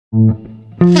Dr.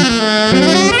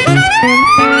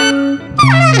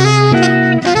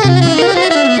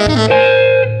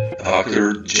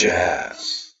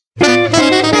 Jazz.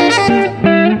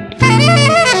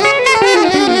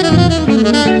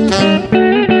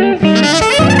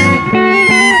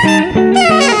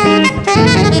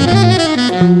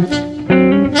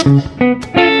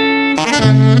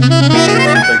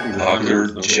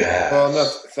 Dr. Jazz. Well,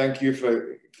 no, thank you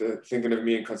for thinking of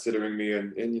me and considering me,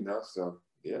 and you know, so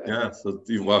yeah. Yeah, so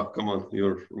wow, come on,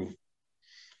 you're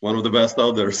one of the best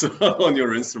out there, so on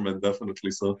your instrument,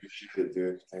 definitely. So Appreciate it,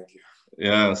 dude. Thank you.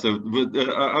 yeah, so but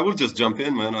I will just jump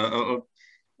in, man.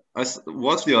 I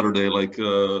watched the other day like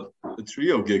a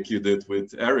trio gig you did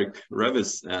with Eric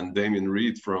Revis and Damien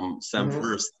Reed from Sam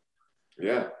First.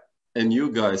 Yeah. And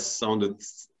you guys sounded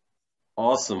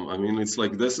awesome. I mean, it's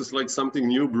like this is like something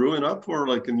new brewing up, or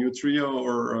like a new trio,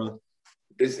 or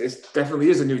It's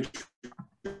definitely is a new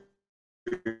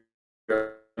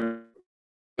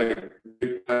like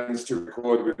big plans to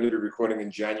record. We're going to be recording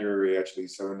in January actually,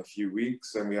 so in a few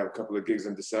weeks, and we have a couple of gigs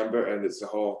in December, and it's a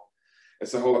whole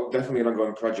definitely an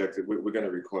ongoing project that we're going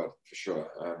to record for sure.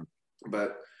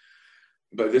 But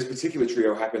this particular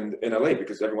trio happened in LA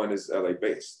because everyone is LA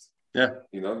based. Yeah,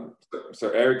 you know, so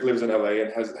Eric lives in LA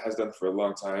and has done for a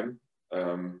long time.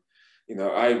 You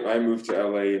know, I moved to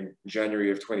LA in January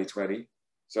of 2020,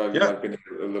 so I've been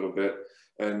here a little bit.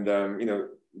 And you know,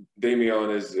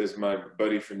 Damien is my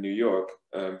buddy from New York,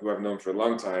 who I've known for a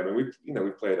long time, and we've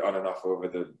played on and off over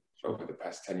the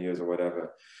past 10 years or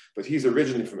whatever. But he's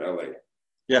originally from LA.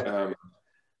 Yeah.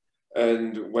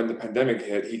 And when the pandemic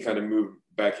hit, he kind of moved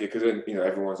back here because you know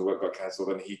everyone's work got cancelled,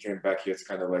 and he came back here to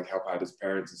kind of like help out his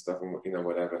parents and stuff, and you know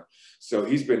whatever. So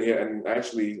he's been here, and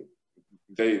actually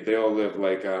they all live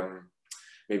like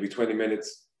maybe 20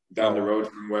 minutes down the road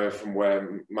from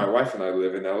where my wife and I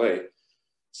live in LA.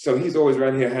 So he's always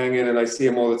around here hanging, and I see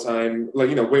him all the time, like,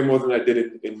 you know, way more than I did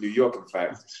in New York, in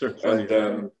fact. Sure.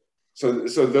 And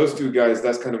so those two guys,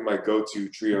 that's kind of my go-to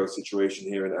trio situation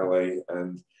here in LA,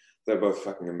 and they're both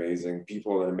fucking amazing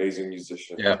people and amazing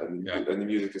musicians. And the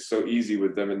music is so easy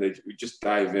with them, and we just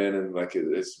dive in, and like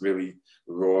it's really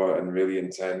raw and really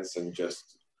intense, and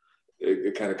just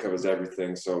it kind of covers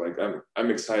everything. So like I'm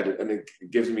excited, and it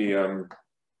gives me a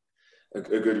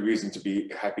good reason to be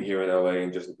happy here in LA,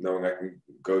 and just knowing I can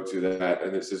go to that,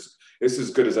 and it's as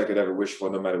good as I could ever wish for,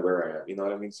 no matter where I am. You know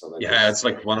what I mean? So like, yeah, it's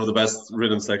like one of the best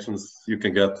rhythm sections you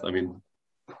can get. I mean,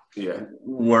 yeah,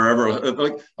 wherever.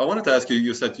 Like, I wanted to ask you.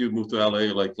 You said you moved to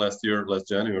LA like last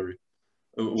January.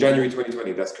 January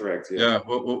 2020. That's correct. Yeah.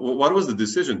 What was the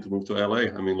decision to move to LA?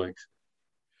 I mean, like.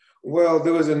 Well,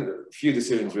 there was a few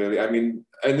decisions, really. I mean,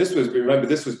 and this was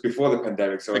before the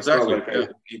pandemic, so exactly, it's not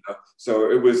like you know, so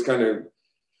it was kind of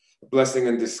a blessing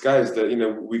in disguise that, you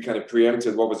know, we kind of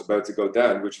preempted what was about to go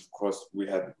down, which of course we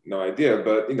had no idea.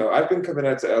 But you know, I've been coming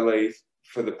out to LA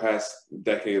for the past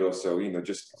decade or so, you know,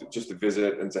 just to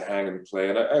visit and to hang and play,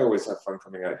 and I always have fun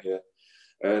coming out here.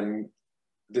 And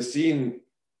the scene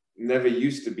never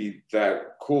used to be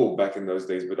that cool back in those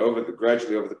days, but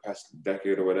gradually over the past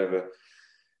decade or whatever,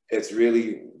 it's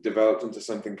really developed into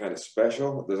something kind of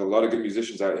special. There's a lot of good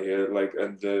musicians out here, like,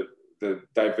 and the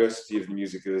diversity of the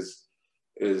music is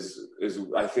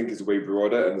I think is way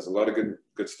broader, and there's a lot of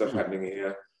good stuff happening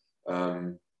here.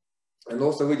 And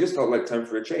also we just felt like time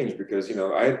for a change, because, you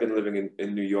know, I had been living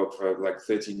in New York for like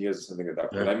 13 years or something like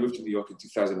that. When I moved to New York in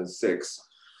 2006,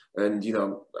 and, you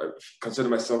know, I consider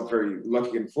myself very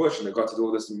lucky and fortunate. I got to do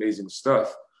all this amazing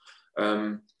stuff.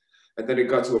 And then it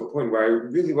got to a point where I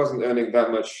really wasn't earning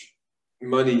that much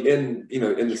money in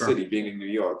the city, being in New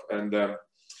York. And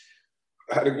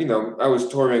I was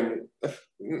touring,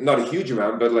 not a huge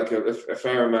amount, but like a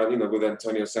fair amount, you know, with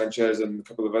Antonio Sanchez and a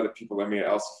couple of other people, Amir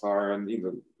Elsafar, and, you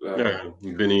know,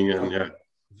 Binney, and a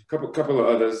couple of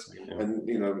others. And,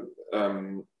 you know,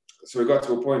 so it got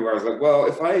to a point where I was like, well,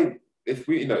 if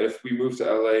we move to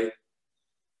LA,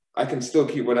 I can still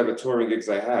keep whatever touring gigs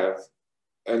I have,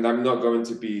 and I'm not going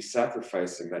to be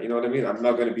sacrificing that. You know what I mean? I'm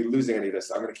not going to be losing any of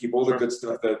this. I'm going to keep all the good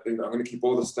stuff I'm going to keep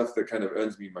all the stuff that kind of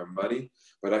earns me my money,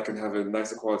 but I can have a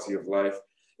nicer quality of life.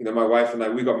 You know, my wife and I,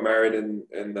 we got married in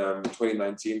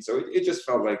 2019. So it just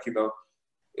felt like, you know,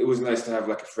 it was nice to have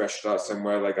like a fresh start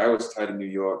somewhere. Like, I was tired of New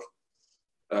York.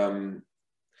 And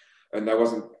I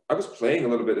was playing a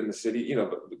little bit in the city, you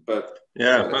know, but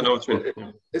yeah, I know what you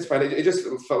mean. It's fine. It just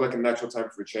felt like a natural time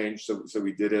for a change. So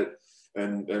we did it.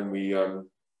 And we, I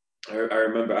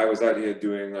remember I was out here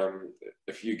doing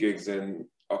a few gigs in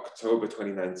October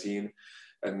 2019,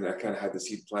 and I kind of had the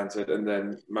seed planted. And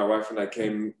then my wife and I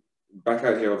came back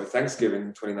out here over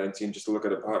Thanksgiving 2019 just to look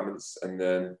at apartments. And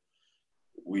then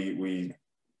we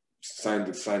signed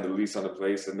a lease on the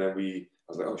place, and then I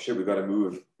was like, oh shit, we got to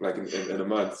move like in a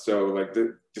month. So like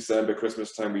the December,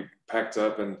 Christmas time, we packed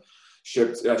up and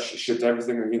shipped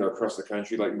everything, across the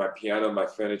country, like my piano, my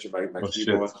furniture, my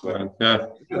keyboard,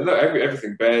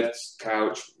 everything, bed,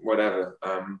 couch, whatever.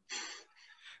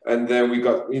 And then we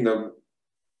got,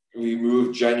 we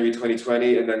moved January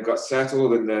 2020, and then got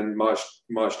settled, and then March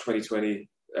 2020,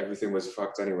 everything was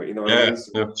fucked anyway. You know what I mean?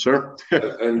 Yeah, sure.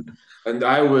 and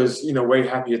I was, way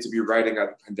happier to be writing out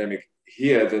the pandemic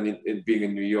here than in being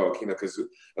in New York, because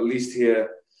at least here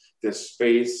there's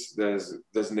space, there's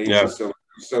nature. Yeah.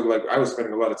 So like I was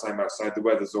spending a lot of time outside. The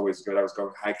weather's always good. I was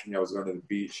going hiking. I was going to the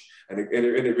beach, and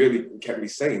it really kept me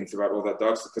sane throughout all that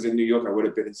dark stuff. Because in New York, I would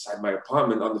have been inside my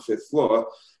apartment on the 5th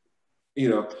floor.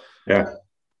 Yeah.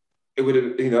 It would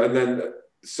have, and then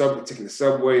taking the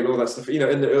subway and all that stuff.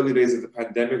 In the early days of the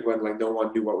pandemic, when like no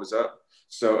one knew what was up.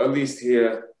 So at least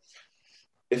here,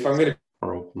 if I'm gonna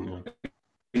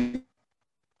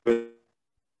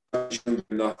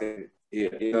nothing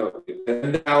here,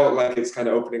 and now like it's kind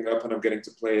of opening up, and I'm getting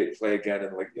to play again,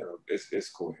 and like it's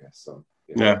cool here. So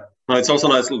yeah, no, it's also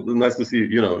nice to see.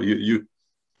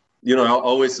 I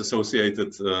always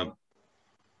associated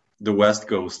the West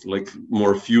Coast like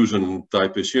more fusion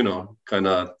type-ish, kind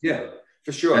of. Yeah,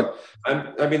 for sure.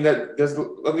 And I mean that there's a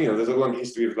long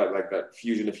history of like that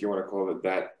fusion, if you want to call it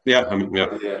that. Yeah, I mean,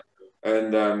 yeah.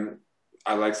 And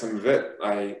I like some of it.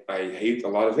 I hate a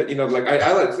lot of it. Like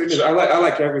I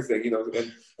like everything.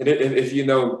 And if you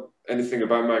know anything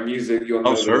about my music, you'll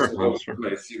know sure.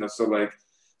 Place, so like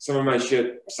some of my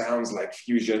shit sounds like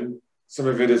fusion. Some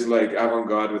of it is like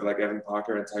avant-garde with like Evan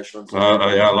Parker and Tyshawn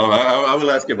Sorey. I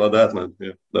will ask you about that, man.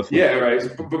 Yeah, definitely. Yeah, right.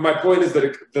 But my point is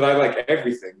that I like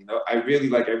everything. I really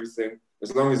like everything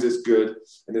as long as it's good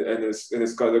and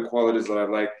it's got the qualities that I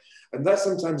like. And that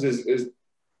sometimes is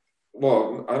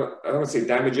well, I don't want to say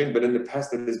damaging, but in the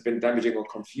past it has been damaging or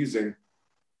confusing,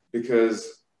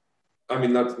 because I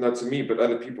mean not to me, but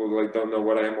other people like don't know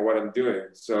what I am or what I'm doing.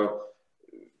 So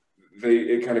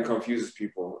it kind of confuses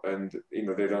people, and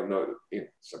they don't know.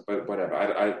 So, but whatever.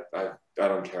 I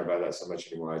don't care about that so much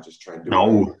anymore. I just try and do it.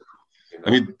 I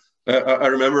mean, I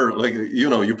remember like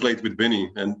you played with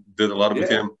Binney and did a lot with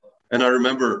him, and I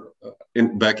remember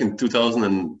back in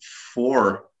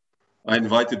 2004. I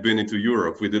invited Binney to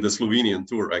Europe. We did a Slovenian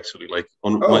tour, actually, like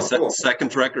on my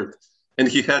second record. And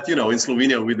he had, in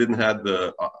Slovenia, we didn't have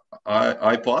the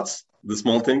iPods, the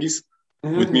small thingies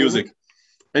with music.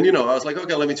 And, I was like,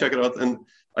 okay, let me check it out. And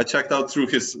I checked out through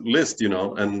his list,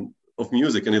 and of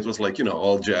music. And it was like,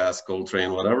 all jazz,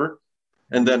 Coltrane, whatever.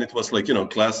 And then it was like,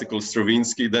 classical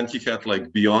Stravinsky. Then he had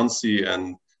like Beyonce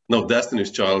and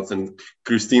Destiny's Child and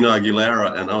Christina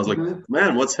Aguilera. And I was like,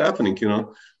 man, what's happening, And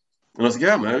I was like,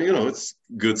 yeah, man, it's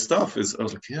good stuff. I was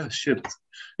like, yeah, shit.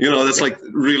 That's like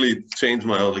really changed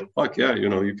my, like, fuck, yeah,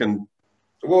 you can.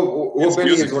 Well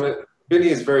Binney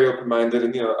is very open-minded,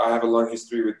 and, I have a long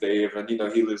history with Dave, and,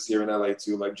 he lives here in LA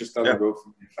too, like just down the road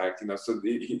from me, in fact, so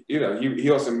he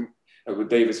also,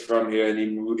 Dave is from here, and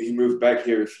he moved back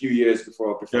here a few years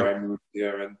before I moved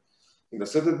here, and,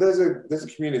 so there's a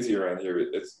community around here.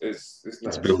 It's nice,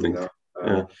 it's building.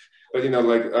 But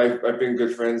like I've been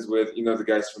good friends with the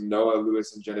guys from Noah,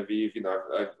 Lewis, and Genevieve.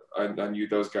 I knew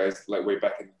those guys like way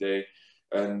back in the day,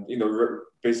 and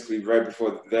basically right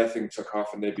before their thing took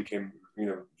off and they became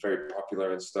very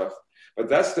popular and stuff. But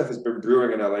that stuff has been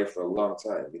brewing in LA for a long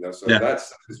time. So that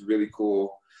stuff is really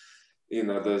cool.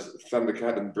 There's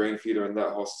Thundercat and Brainfeeder and that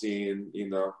whole scene.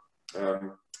 But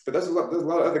there's a lot of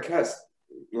other cats,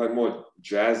 like more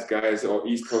jazz guys or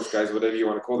East Coast guys, whatever you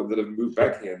want to call them, that have moved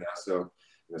back here now. So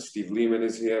Steve Lehman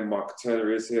is here, Mark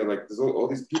Turner is here. Like there's all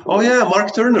these people. Oh yeah,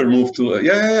 Mark Turner moved to.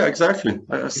 Exactly.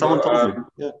 Someone told me.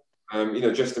 Yeah.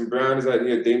 Justin Brown is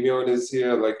here. Damian is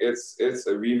here. Like it's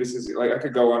Revis is like I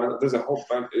could go on. There's a whole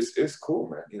bunch. It's cool,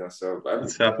 man. So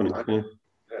it's happening.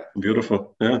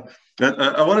 Beautiful. Yeah. And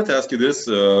I wanted to ask you this.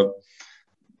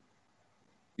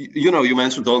 You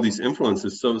mentioned all these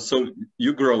influences. So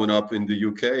you growing up in the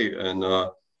UK and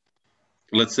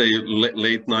let's say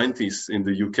late 90s in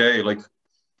the UK, like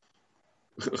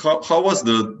how was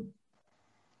the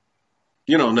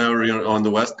now you're on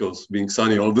the West Coast being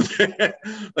sunny all the day,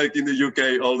 like in the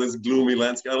UK, all this gloomy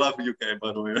landscape. I love the UK,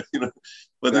 by the way,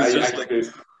 but it's just like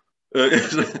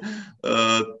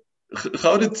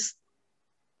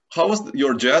how was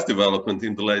your jazz development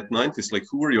in the late 90s? Like,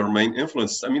 who were your main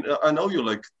influences? I mean, I know you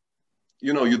like,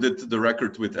 you did the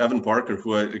record with Evan Parker,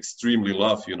 who I extremely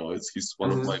love. He's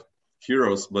one of my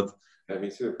heroes, but me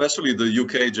too. Especially the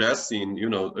UK jazz scene,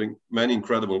 many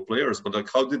incredible players. But like,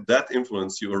 how did that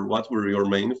influence you, or what were your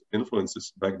main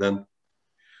influences back then?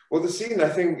 Well, the scene, I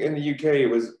think, in the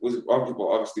UK was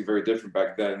obviously very different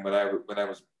back then when I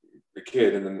was a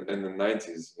kid in the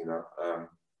 90s, you know.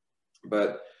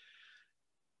 But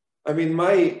I mean,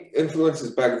 my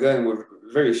influences back then were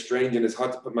very strange, and it's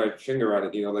hard to put my finger on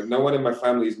it. You know, like no one in my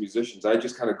family is musicians. I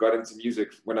just kind of got into music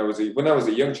when I was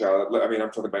a young child. I mean,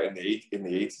 I'm talking about in the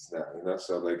 80s now. You know,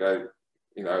 so like I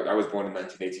was born in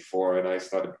 1984, and I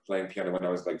started playing piano when I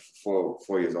was like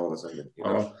four years old or something. You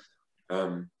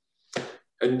know,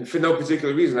 and for no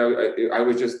particular reason, I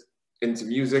was just into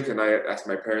music, and I asked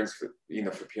my parents for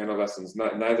piano lessons.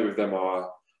 Neither of them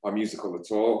are musical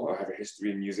at all or have a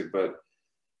history in music, but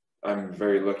I'm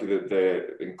very lucky that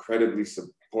they're incredibly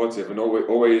supportive and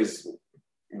always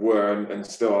were and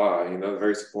still are, you know,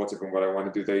 very supportive in what I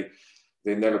want to do.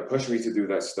 They never push me to do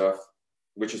that stuff,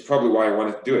 which is probably why I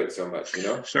wanted to do it so much, you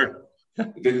know? Sure.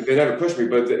 They never pushed me,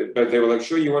 but they were like,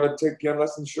 sure, you want to take piano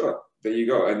lessons? Sure. There you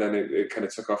go. And then it kind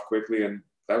of took off quickly, and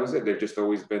that was it. They've just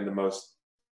always been the most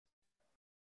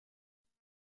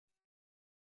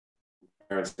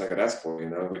parents I could ask for, you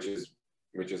know,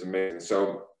 which is amazing.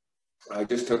 So I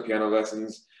just took piano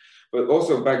lessons, but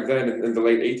also back then in the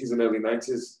late 80s and early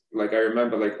 90s, like I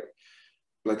remember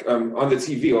like on the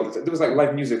TV all the time, there was like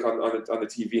live music on the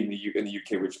TV in the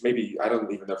UK, which maybe I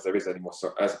don't even know if there is anymore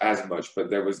as much, but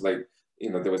there was like,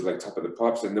 you know, there was like Top of the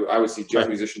Pops, and I would see jazz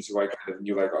musicians who I kind of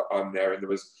knew like on there, and there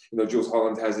was, you know, Jules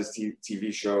Holland has this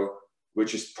TV show,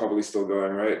 which is probably still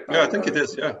going, right? Yeah, I think it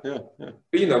is. Yeah. But,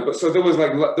 you know, but so there was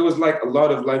like a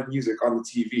lot of live music on the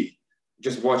TV.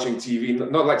 Just watching TV,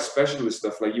 not like specialist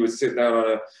stuff. Like you would sit down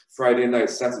on a Friday night,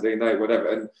 Saturday night, whatever.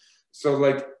 And so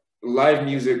like live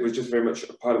music was just very much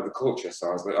a part of the culture. So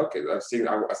I was like, okay,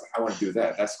 I want to do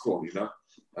that. That's cool, you know?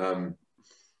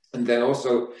 And then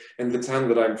also in the town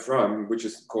that I'm from, which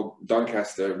is called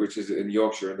Doncaster, which is in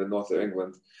Yorkshire in the north of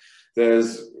England,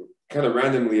 there's kind of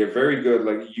randomly a very good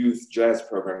like youth jazz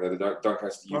program, the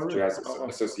Doncaster Youth Jazz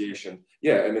Association.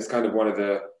 Yeah, and it's kind of one of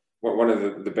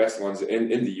the best ones in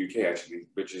the UK actually,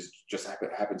 which is just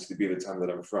happens to be the town that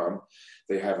I'm from.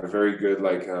 They have a very good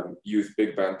like youth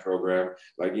big band program,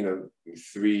 like, you know,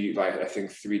 I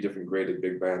think three different graded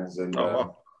big bands, and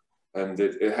and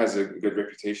it has a good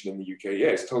reputation in the UK. Yeah,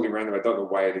 it's totally random. I don't know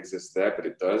why it exists there, but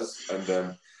it does.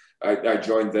 And I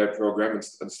joined their program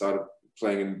and started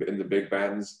playing in the big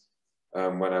bands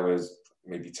when I was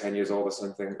maybe 10 years old or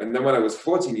something. And then when I was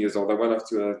 14 years old, I went off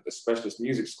to a specialist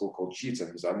music school called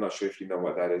Chetham's. I'm not sure if you know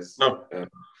what that is. No.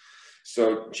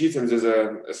 So Chetham's is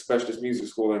a specialist music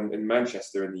school in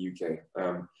Manchester in the UK.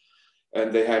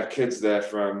 And they have kids there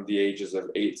from the ages of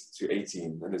 8 to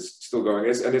 18, and it's still going.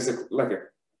 It's like a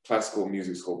classical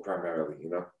music school primarily, you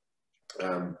know.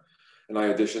 And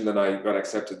I auditioned and I got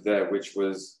accepted there,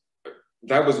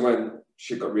 that was when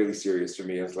shit got really serious for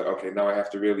me. I was like, okay, now I have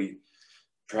to really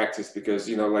practice, because,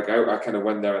 you know, like I kind of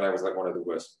went there and I was like one of the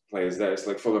worst players there. It's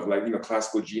like full of like, you know,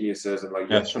 classical geniuses and like,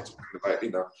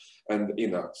 you know, and, you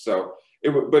know, so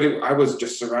I was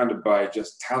just surrounded by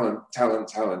just talent.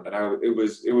 And it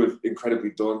was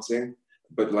incredibly daunting,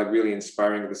 but like really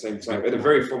inspiring at the same time at a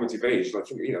very formative age, like,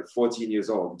 you know, 14 years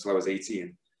old until I was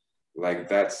 18. Like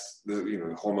that's the, you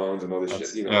know, hormones and all this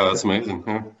shit, you know. Yeah, that's amazing.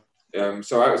 Yeah.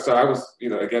 So I was, you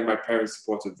know, again, my parents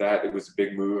supported that. It was a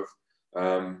big move.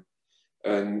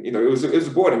 And, you know, it was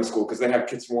a boarding school because they have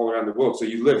kids from all around the world. So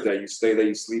you live there, you stay there,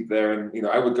 you sleep there. And, you know,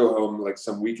 I would go home like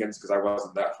some weekends because I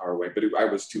wasn't that far away, but I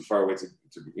was too far away to,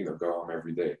 you know, go home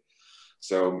every day.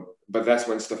 So, but that's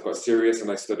when stuff got serious,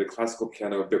 and I studied classical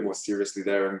piano a bit more seriously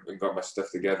there and got my stuff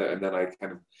together. And then I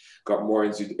kind of got more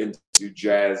into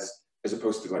jazz as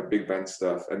opposed to like big band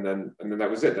stuff. And then that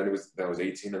was it. Then I was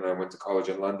 18 and I went to college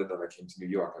in London, and I came to New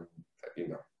York, and, you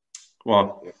know.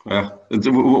 Wow. Yeah.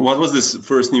 What was this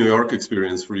first New York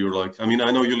experience for you like? I mean,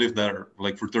 I know you lived there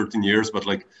like for 13 years, but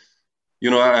like, you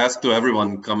know, I ask to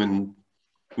everyone coming,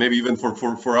 maybe even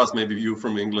for us, maybe you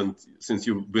from England, since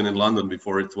you've been in London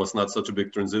before, it was not such a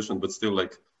big transition, but still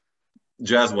like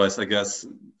jazz-wise, I guess,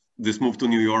 this move to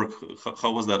New York, how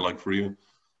was that like for you?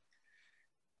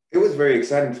 It was very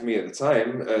exciting for me at the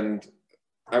time, and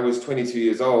I was 22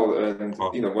 years old, and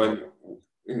you know,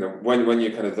 when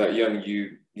you're kind of that young,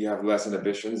 you have less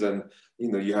inhibitions, and, you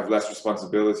know, you have less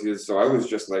responsibilities. So I was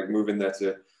just like moving there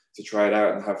to try it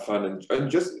out and have fun,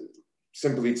 and just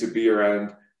simply to be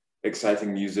around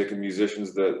exciting music and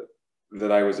musicians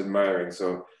that I was admiring.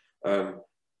 So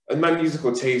and my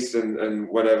musical taste and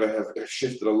whatever have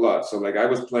shifted a lot. So like I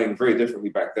was playing very differently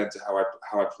back then to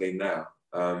how I play now.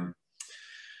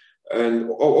 And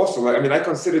also, like, I mean, I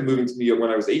considered moving to New York when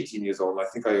I was 18 years old. And I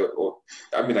think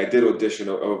I did audition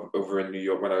over in New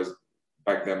York when I was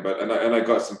back then, but and I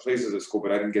got some places at school,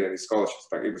 but I didn't get any scholarships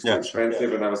back. It was too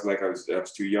expensive, and I was like, I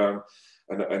was too young,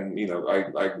 and you know,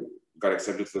 I got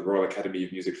accepted to the Royal Academy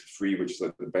of Music for free, which is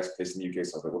like the best place in the UK.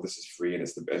 So I was like, well, this is free, and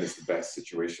it's the best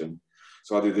situation.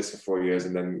 So I'll do this for 4 years,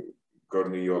 and then go to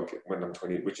New York when I'm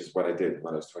 20, which is what I did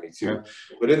when I was 22. Yeah.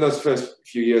 But in those first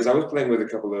few years, I was playing with a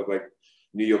couple of like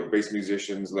New York-based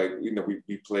musicians. Like, you know, we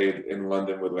played in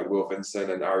London with like Will Vincent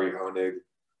and Ari Honig,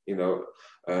 you know,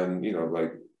 and you know,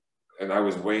 like, and I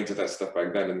was way into that stuff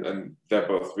back then, and they're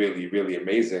both really, really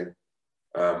amazing.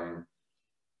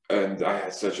 And I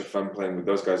had such a fun playing with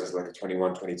those guys as like a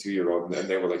 21, 22-year-old, and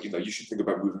they were like, you know, you should think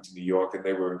about moving to New York, and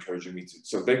they were encouraging me to.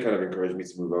 So they kind of encouraged me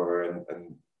to move over,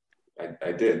 and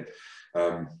I did.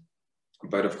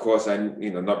 But of course,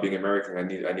 you know, not being American, I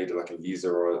needed like a visa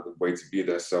or a way to be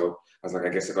there. So I was like, I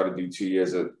guess I got to do 2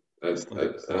 years at a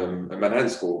Manhattan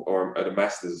school or at a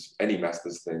master's, any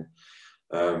master's thing,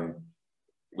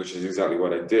 which is exactly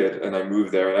what I did. And I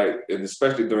moved there, and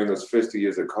especially during those first 2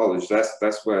 years at college,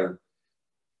 that's when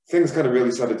things kind of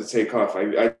really started to take off.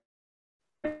 I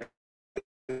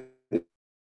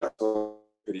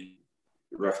pretty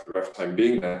rough time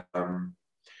being there.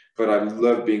 But I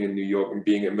love being in New York and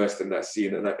being immersed in that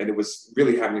scene, and it was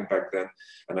really happening back then.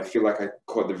 And I feel like I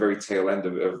caught the very tail end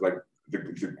of like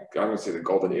I won't say the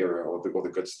golden era or the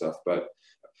good stuff, but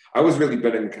I was really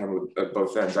betting kind of at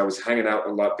both ends. I was hanging out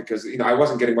a lot because, you know, I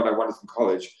wasn't getting what I wanted from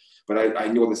college, but I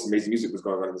knew all this amazing music was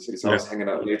going on in the city, so I was hanging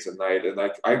out late at night, and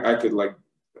like I could like,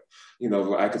 you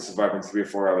know, I could survive on 3 or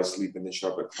 4 hours sleep and then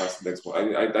show up at class the next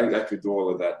morning. I could do all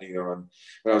of that, you know,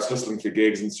 but I was hustling for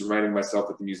gigs and surrounding myself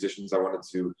with the musicians I wanted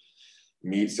to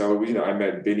meet. So, you know, I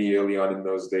met Binney early on in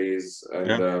those days,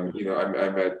 and you know, I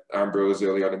met Ambrose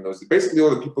early on in those days. Basically, all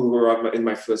the people who were in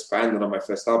my first band and on my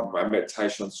first album. I met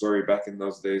Tyshawn Sorey back in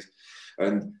those days,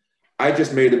 and I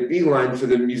just made a beeline for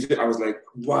the music. I was like,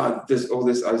 wow, I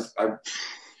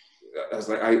was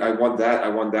like, I want that. I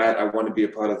want that. I want to be a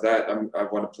part of that. I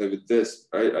want to play with this,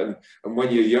 right? And when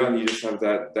you're young, you just have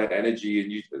that energy,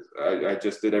 and I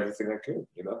just did everything I could,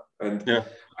 you know. And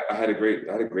I had a great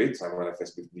time when I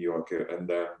first moved to New York,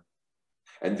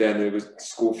 and then it was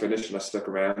school finished, and I stuck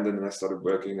around, and then I started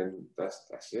working, and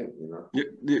that's it, you know.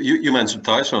 You mentioned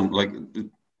Tyshawn, like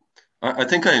I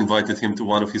think I invited him to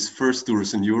one of his first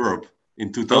tours in Europe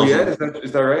in 2000. Oh yeah,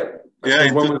 is that right? Yeah.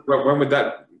 So when would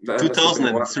that?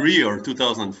 2003 or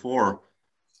 2004,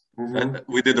 and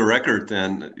we did a record,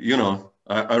 and you know,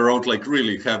 I wrote like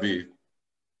really heavy,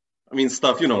 I mean,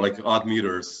 stuff, you know, like odd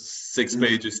meters, 6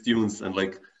 pages tunes, and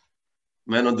like,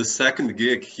 man, on the second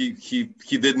gig, he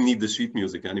didn't need the sheet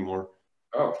music anymore.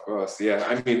 Oh, of course, yeah.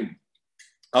 I mean,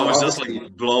 I was just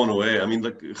like blown away. I mean,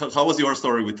 like, how was your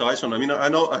story with Tyshawn? I mean, I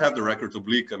know I have the record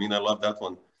Oblique. I mean, I love that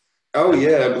one. Oh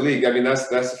yeah, Oblique. I mean,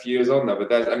 that's a few years old now, but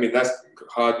that's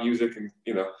hard music, and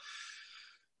you know.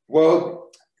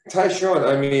 Well, Tyshawn,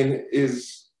 I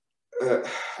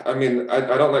mean,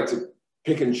 I don't like to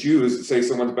pick and choose and say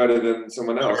someone's better than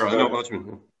someone else. Sure, I know what you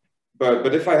mean.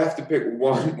 But if I have to pick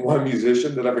one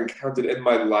musician that I've encountered in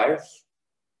my life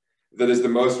that is the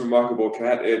most remarkable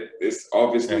cat, it is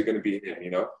obviously going to be him,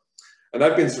 you know. And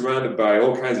I've been surrounded by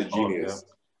all kinds of genius.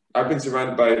 I've been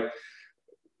surrounded by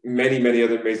many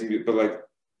other amazing people, but like,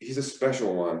 he's a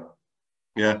special one.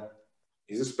 Yeah,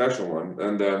 he's a special one,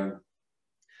 and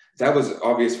that was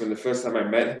obvious from the first time I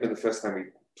met him and the first time we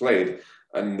played.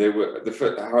 And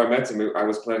how I met him, I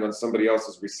was playing on somebody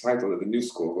else's recital at the new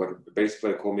school. Like, a bass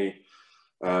player called me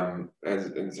and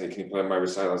said, "Can you play on my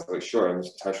recital?" I was like, "Sure." And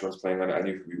Tyshawn was playing on it. I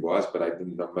knew who he was, but I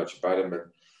didn't know much about him,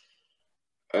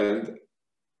 and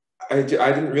I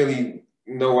didn't really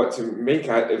know what to make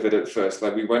out of it at first.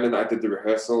 Like, we went and I did the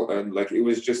rehearsal, and like, it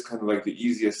was just kind of like the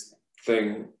easiest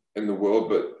thing in the world,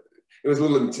 but it was a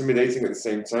little intimidating at the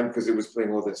same time because it was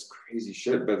playing all this crazy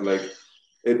shit, but like,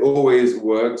 it always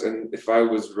worked. And if I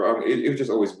was wrong, it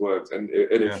just always worked, and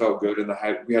it felt good, and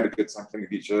we had a good time playing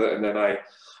with each other. And then I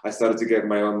started to get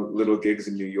my own little gigs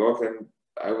in New York, and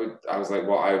I was like,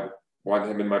 well, I want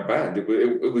him in my band.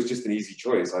 It was just an easy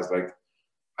choice. I was like,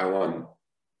 I want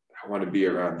to be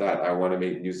around that. I want to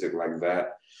make music like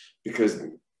that, because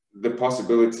the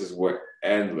possibilities were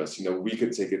endless. You know, we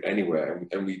could take it anywhere,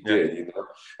 and we did, you know.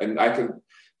 And I could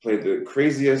play the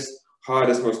craziest,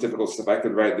 hardest, most difficult stuff. I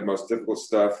could write the most difficult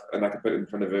stuff, and I could put it in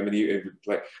front of him, and he would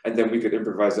play. And then we could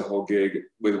improvise the whole gig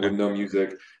with no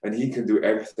music. And he can do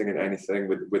everything and anything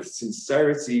with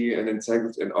sincerity and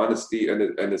integrity and honesty,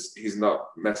 and he's not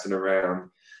messing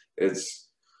around. It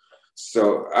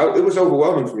was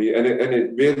overwhelming for me, and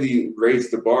it really raised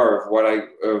the bar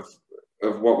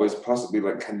of what was possibly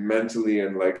like kind of mentally,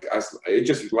 and like it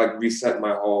just like reset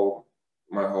my whole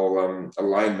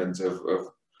alignment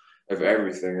of of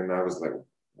everything. And I was like,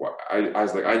 what? I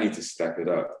was like, I need to step it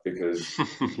up because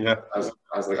Yeah. I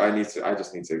was like, I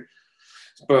just need to.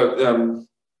 But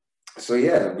so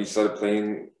yeah, we started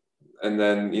playing, and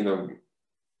then you know,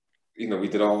 we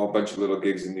did a whole bunch of little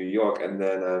gigs in New York, and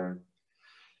then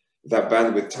that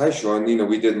band with Tyshawn, you know,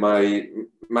 we did my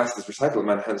master's recital at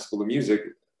Manhattan School of Music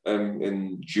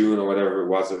in June or whatever it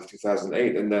was of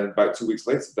 2008, and then about 2 weeks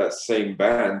later, that same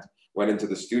band went into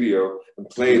the studio and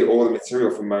played all the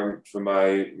material from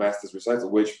my master's recital,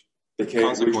 which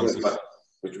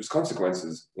was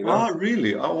Consequences. You know? Oh,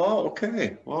 really? Oh, wow.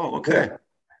 Okay. Wow. Okay. Yeah.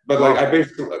 But like I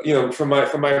basically, you know, from my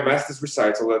master's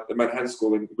recital at the Manhattan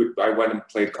School, I went and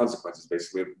played Consequences.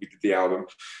 Basically, we did the album,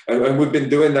 and we've been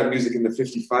doing that music in the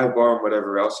 55 bar and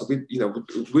whatever else. So it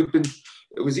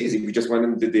was easy. We just went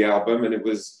and did the album, and it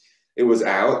was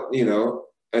out, you know.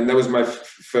 And that was my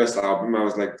first album. I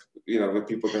was like, you know, the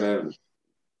people gonna,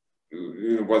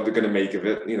 you know, what they're gonna make of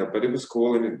it, you know. But it was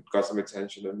cool, and it got some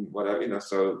attention and whatever, you know.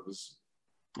 So it was.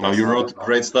 Oh, you wrote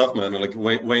great stuff, man. Like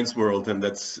Wayne's World and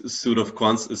that suite of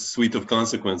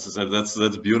consequences. And that's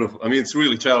beautiful. I mean, it's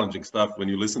really challenging stuff when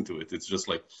you listen to it. It's just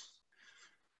like,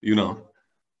 you know,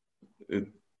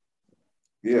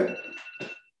 yeah.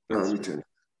 No, me too.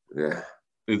 Yeah.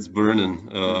 It's burning.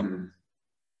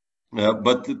 Yeah,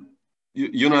 but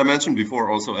you know, I mentioned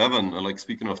before also Evan. Like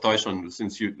speaking of Tyshawn,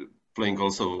 since you're playing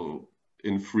also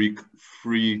in free,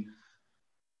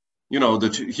 you know,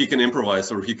 that he can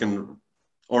improvise or he can.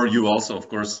 Or you also, of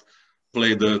course,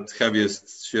 play the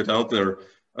heaviest shit out there.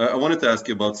 I wanted to ask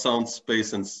you about sound,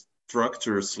 space, and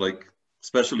structures, like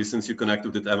especially since you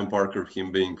connected with Evan Parker,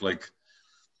 him being like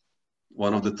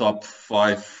one of the top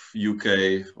 5 UK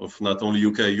of not only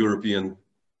UK, European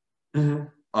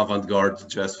avant-garde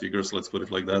jazz figures, let's put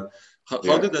it like that.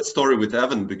 How did that story with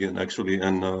Evan begin, actually?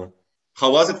 And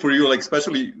how was it for you, like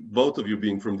especially both of you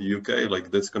being from the UK, like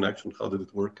this connection, how did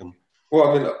it work? And well,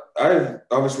 I mean, I've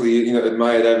obviously, you know,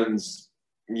 admired Evan's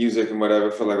music and whatever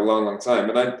for like a long, long time.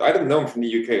 And I didn't know him from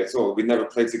the UK at all. We never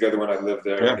played together when I lived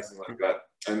there or anything like that.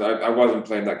 And I wasn't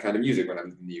playing that kind of music when I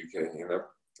lived in the UK, you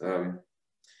know.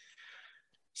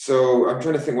 So I'm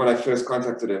trying to think when I first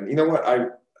contacted him. You know what?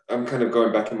 I'm kind of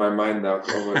going back in my mind now.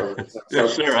 Yeah,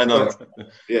 sure, I know.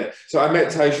 Yeah. So I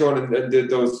met Tyshawn and did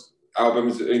those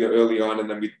albums, you know, early on. And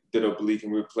then we did Oblique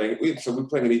and we were playing. So we were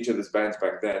playing in each other's bands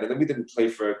back then. And then we didn't play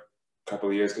for couple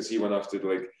of years because he went off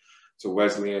to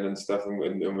Wesleyan and stuff and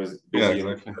was busy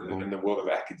in the world of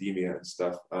academia and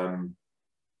stuff.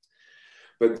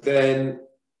 But then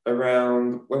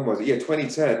around, when was it? Yeah,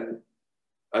 2010,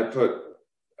 I put,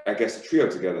 I guess, a trio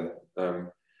together,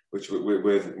 which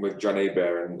with John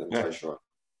Hebert and Tyshawn.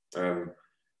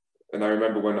 And I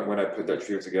remember when I put that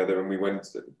trio together and we went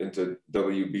into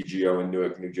WBGO in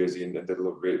Newark, New Jersey and did a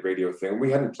little radio thing. And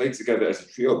we hadn't played together as a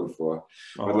trio before,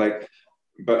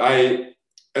 but I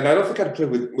don't think I'd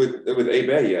played with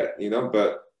Hebert yet, you know,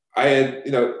 but I had,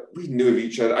 you know, we knew of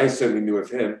each other. I certainly knew of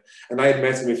him, and I had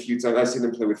met him a few times. I'd seen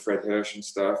him play with Fred Hirsch and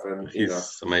stuff, and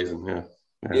he's amazing, yeah,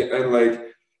 and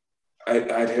like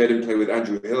I'd heard him play with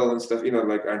Andrew Hill and stuff, you know,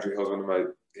 like Andrew Hill's one of my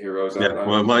heroes.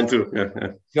 Well, mine too. Yeah.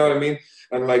 You know what I mean?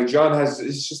 And like John has,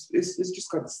 it's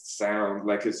just got sound,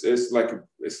 like it's just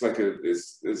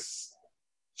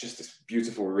this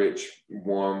beautiful, rich,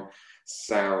 warm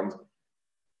sound.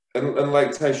 And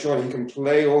like Tyshawn, he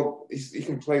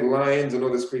can play lines and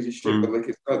all this crazy shit, but like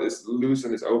it's loose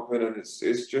and it's open and it's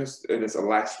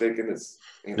elastic and it's,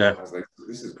 you know, I was like,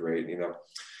 this is great, you know.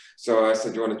 So I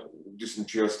said, do you want to do some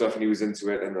trio stuff? And he was into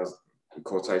it, and I was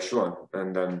called Tyshawn.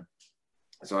 And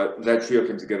so that trio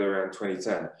came together around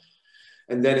 2010.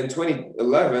 And then in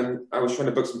 2011, I was trying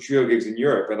to book some trio gigs in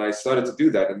Europe, and I started to do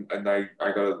that. And I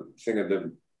got a thing at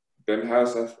the BIM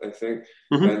House, I think.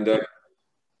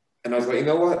 And I was like, you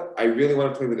know what? I really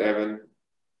want to play with Evan.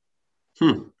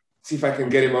 See if I can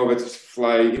get him over to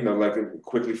fly, you know, like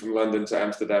quickly from London to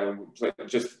Amsterdam and play.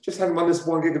 Just have him on this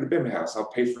one gig at the BIM House. I'll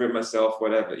pay for it myself,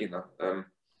 whatever, you know.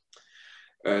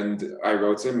 And I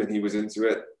wrote him, and he was into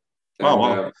it. And,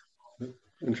 wow.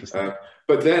 Interesting.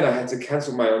 But then I had to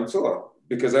cancel my own tour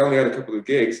because I only had a couple of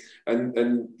gigs,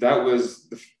 and that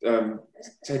was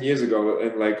 10 years ago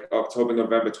in like October,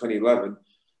 November 2011.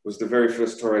 Was the very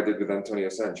first tour I did with Antonio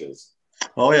Sanchez.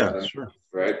 Oh yeah, sure.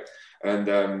 Right, and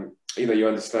you know, you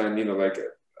understand, you know, like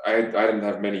I didn't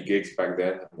have many gigs back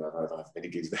then. No, I don't have many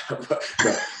gigs now, but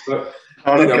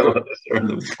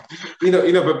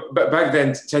but back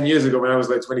then, 10 years ago, when I was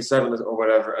like 27 or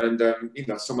whatever, and you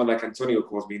know, someone like Antonio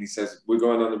calls me and he says, "We're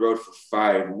going on the road for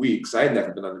 5 weeks." I had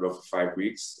never been on the road for 5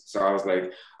 weeks, so I was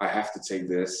like, I have to take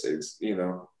this. It's, you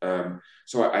know,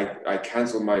 so I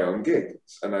canceled my own gig,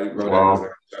 and I wrote it.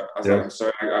 I was like, I'm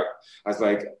sorry. I was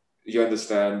like, you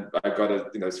understand, I got a,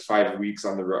 it's 5 weeks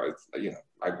on the road,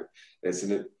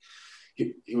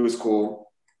 he was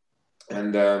cool.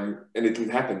 And it didn't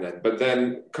happen then. But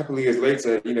then a couple of years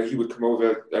later, he would come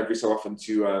over every so often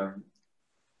to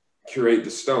curate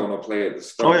the Stone or play at the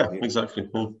Stone. Oh yeah, exactly.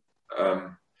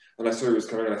 Yeah. And I saw he was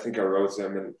coming, and I think I wrote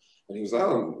him, and he was like,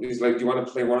 "Oh," he's like, "Do you want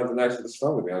to play one of the nights at the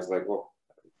Stone with me?" I was like, "Well,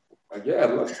 yeah,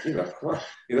 I'd love to, come on,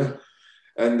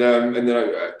 And then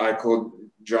I called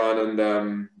John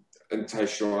and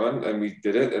Tyshawn, and we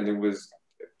did it, and it was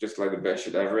just like the best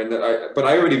shit ever. And then but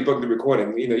I already booked the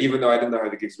recording, even though I didn't know how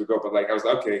the gigs would go. But like I was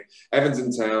like, okay, Evan's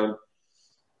in town,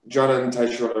 John and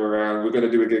Tyshawn are around. We're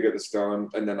gonna do a gig at the Stone,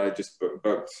 and then I just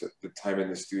booked the time in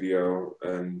the studio,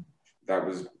 and that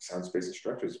was Sound Space and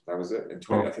Structures. That was it.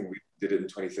 I think we did it in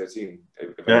 2013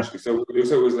 eventually. Yeah.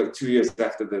 So it was like 2 years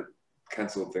after the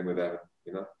cancelled thing with Evan,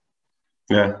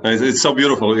 Yeah, it's so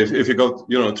beautiful. If you go,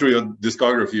 through your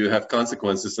discography, you have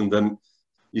Consequences, and then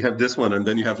you have this one, and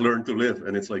then you have Learn to Live,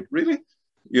 and it's like, really,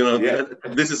 yeah.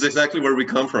 This is exactly where we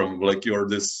come from. Like you're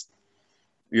this,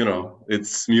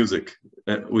 it's music,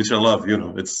 which I love.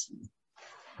 It's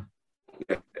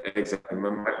exactly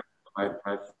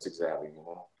exactly.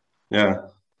 Yeah.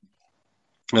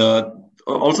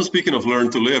 Also, speaking of Learn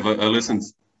to Live, I listened.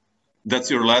 That's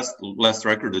your last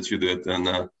record that you did,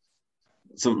 and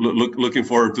so looking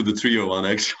forward to the trio one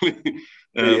actually.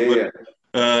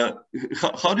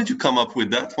 How did you come up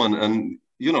with that one? And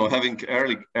having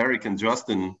Eric and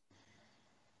Justin,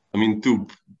 I mean, two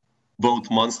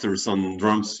both monsters on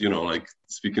drums. Like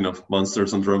speaking of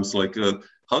monsters on drums, like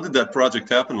how did that project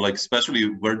happen? Like especially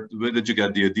where did you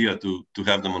get the idea to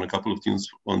have them on a couple of tunes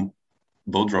on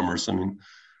both drummers? I mean,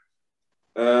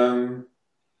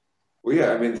 well,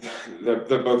 yeah, I mean,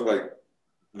 they're both like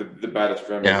the baddest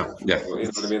drummers. Yeah. You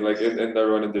know what I mean? Like in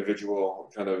their own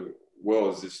individual kind of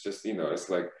worlds, it's just it's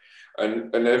like,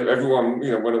 and everyone,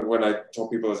 when I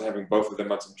told people I was having both of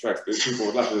them on some tracks, people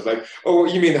would laugh. It was like, oh,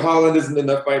 you mean Harland isn't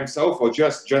enough by himself, or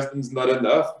Justin's not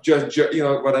enough? Just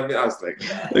what I mean? I was like,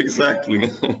 exactly.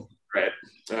 Right.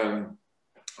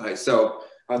 Right. So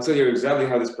I'll tell you exactly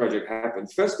how this project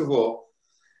happened. First of all,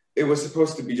 it was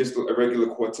supposed to be just a regular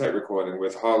quartet recording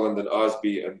with Harland and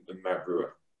Osby and Matt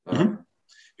Brewer.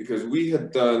 Because we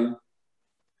had done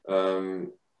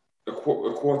a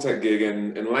quartet gig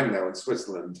in Langnau in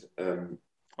Switzerland.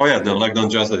 Oh yeah, the Langnau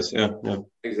Jazz Days. Yeah.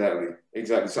 Exactly.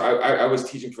 So I was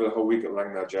teaching for the whole week at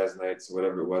Langnau Jazz Nights or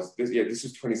whatever it was. This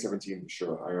was 2017 for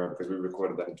sure. I remember because we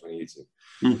recorded that in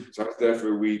 2018. So I was there for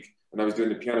a week, and I was doing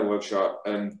the piano workshop,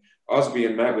 and Osby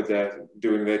and Matt were there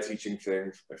doing their teaching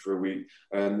thing for a week.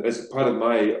 And as part of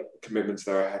my commitments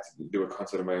there, I had to do a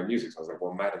concert of my own music. So I was like,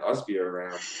 well, Matt and Osby are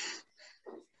around.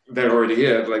 They're already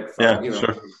here. Like,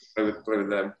 sure. I would play with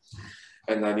them.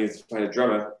 And I needed to find a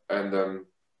drummer. And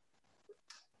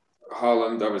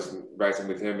Harland, I was writing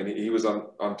with him, and he was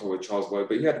on tour with Charles Lloyd,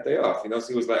 but he had a day off, so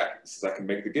he was like, I can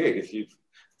make the gig if you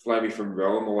fly me from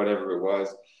Rome or whatever it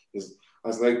was. I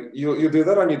was like, you'll do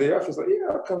that on your day off? He's like, yeah,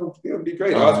 I'll come, it'll be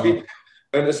great. Osby,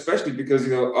 and especially because,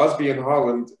 Osby and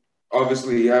Harland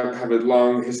obviously have a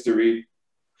long history,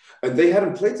 and they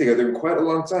hadn't played together in quite a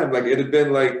long time. Like, it had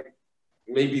been like,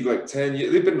 maybe like 10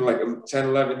 years, they've been like 10,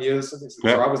 11 years, something.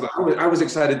 Yeah. So I was like, I was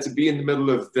excited to be in the middle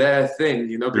of their thing,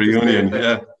 reunion,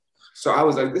 yeah. So I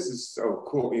was like, this is so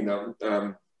cool,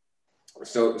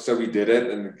 So we did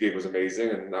it, and the gig was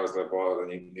amazing. And I was like, well, I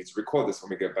need to record this when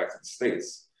we get back to the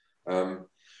States. And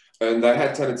I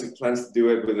had tentative plans to do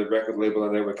it with a record label,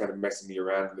 and they were kind of messing me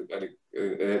around, and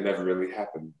it never really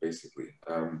happened, basically.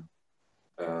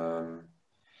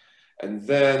 And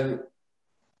then,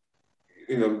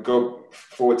 go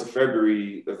forward to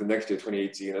February of the next year,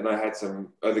 2018, and I had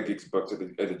some other gigs booked at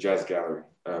the Jazz Gallery.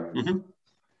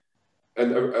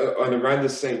 And around the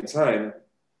same time,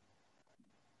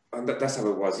 and that's how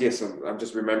it was. Yes, I'm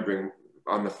just remembering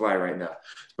on the fly right now.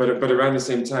 But around the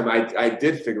same time, I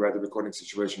did figure out the recording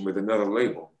situation with another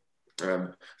label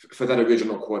for that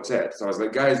original quartet. So I was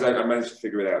like, guys, I managed to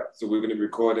figure it out. So we're going to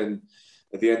record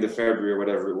at the end of February or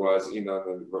whatever it was,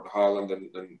 Harland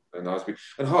and Osby.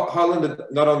 And Harland had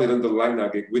not only done the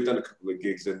Langnau gig, we'd done a couple of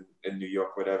gigs in New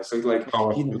York, whatever. So like,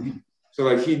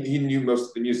 he knew most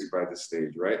of the music by this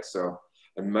stage, right? So,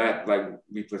 and Matt, like,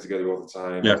 we play together all the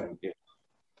time. Yeah. And,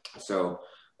 so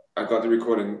I got the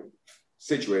recording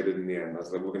situated in the end. I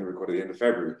was like, we're going to record at the end of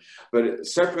February. But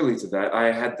separately to that,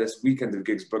 I had this weekend of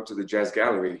gigs booked to the Jazz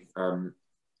Gallery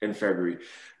in February,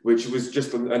 which was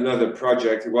just another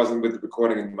project. It wasn't with the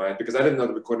recording in mind, because I didn't know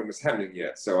the recording was happening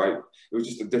yet. So it was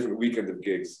just a different weekend of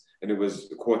gigs. And it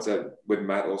was a quartet with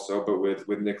Matt also, but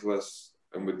with Nicholas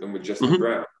and with Justin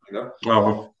Brown,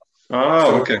 Oh,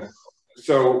 so, okay.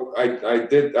 So I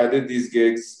did these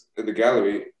gigs at the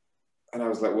gallery, and I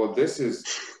was like, well, this is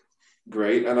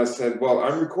great. And I said, well,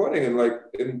 I'm recording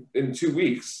in 2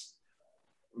 weeks,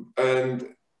 and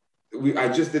I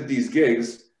just did these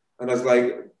gigs, and I was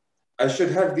like, I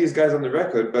should have these guys on the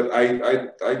record, but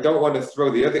I don't want to throw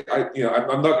the other.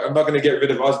 I'm not going to get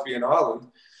rid of Osby and Harland.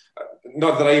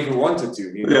 Not that I even wanted to,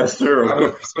 you know. Yeah, sure.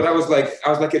 But I was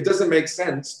like, it doesn't make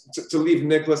sense to leave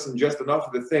Nicholas and Justin off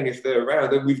of the thing if they're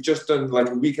around. And we've just done like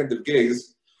a weekend of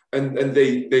gigs, and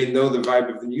they know the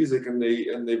vibe of the music, and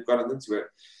they've gotten into it.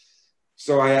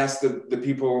 So I asked the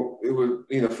people who were,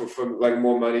 you know, for like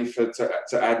more money to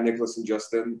add Nicholas and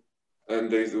Justin, and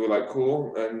they were like,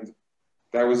 cool, and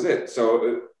that was it.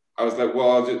 So I was like,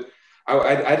 well,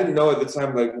 I didn't know at the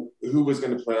time like who was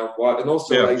going to play on what, and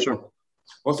also sure.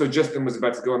 Also, Justin was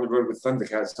about to go on the road with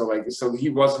Thundercats, so he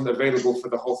wasn't available for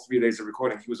the whole 3 days of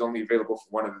recording. He was only available for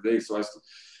one of the days.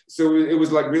 So it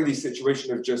was like really a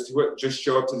situation of just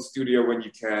show up to the studio when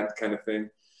you can, kind of thing.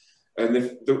 And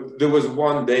if there was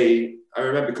one day, I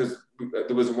remember because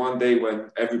there was one day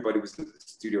when everybody was in the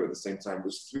studio at the same time. It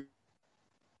was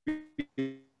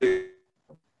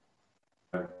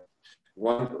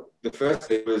the first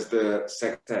day was the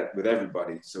sextet with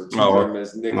everybody. So two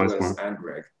drummers, Nicholas and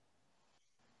Greg.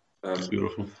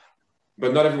 Beautiful.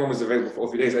 But not everyone was available for all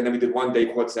 3 days. And then we did one day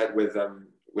quartet with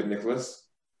Nicholas,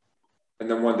 and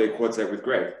then one day quartet with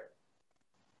Greg.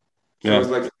 So it was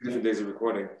like 3 different days of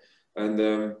recording.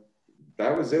 And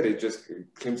that was it. It just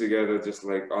came together just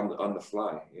like on the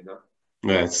fly, you know?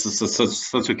 Yeah, it's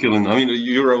such a killing. I mean,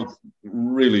 you wrote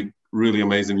really, really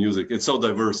amazing music. It's so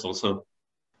diverse also.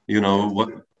 You know,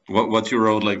 what you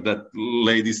wrote, like that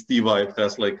Lady Steve vibe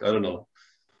has like, I don't know.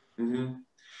 Mm-hmm.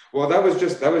 Well, that was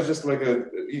just like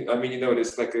I mean, you know,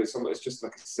 it's just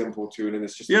like a simple tune, and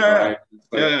it's just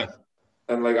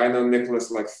And like I know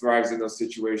Nicholas like thrives in those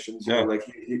situations. You know, like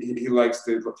he likes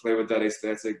to play with that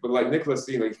aesthetic. But like Nicholas,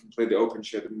 you know, he can play the open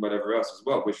shit and whatever else as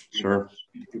well, which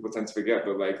people tend to forget.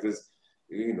 But like there's,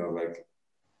 you know, like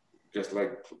just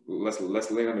like let's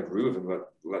lay on the groove and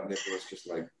let Nicholas just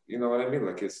like, you know what I mean?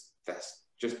 Like that's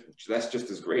just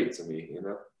as great to me, you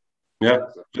know. Yeah,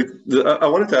 I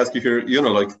wanted to ask you here, you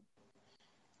know, like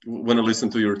when I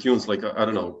listen to your tunes, like, I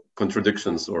don't know,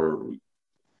 Contradictions or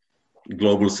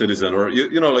Global Citizen, or,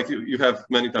 you know, like you have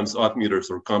many times odd meters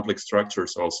or complex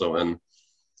structures also. And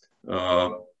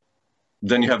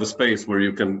then you have a space where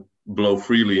you can blow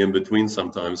freely in between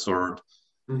sometimes, or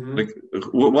like,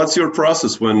 what's your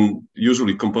process when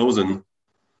usually composing?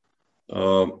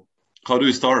 How do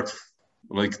you start?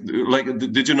 Like,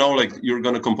 did you know like you're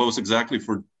gonna compose exactly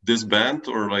for this band,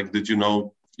 or like did you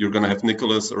know you're gonna have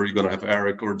Nicholas, or you're gonna have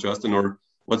Eric or Justin, or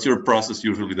what's your process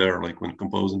usually there, like when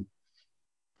composing?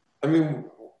 I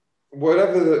mean,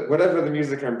 whatever the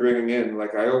music I'm bringing in,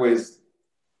 like I always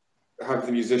have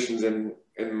the musicians in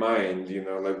mind, you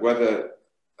know, like whether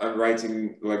I'm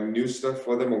writing like new stuff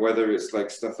for them or whether it's like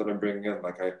stuff that I'm bringing in.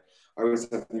 Like I always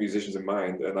have the musicians in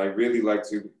mind, and I really like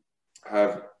to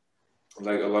have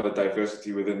like a lot of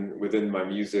diversity within my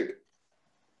music,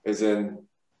 as in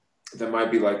there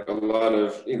might be like a lot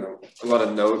of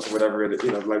notes or whatever it is,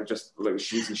 you know, like just like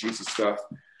sheets and sheets of stuff,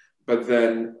 but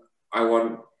then I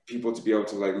want people to be able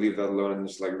to like leave that alone and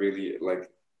just like really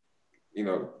like, you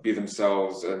know, be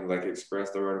themselves and like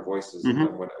express their own voices and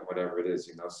whatever it is,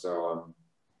 you know. So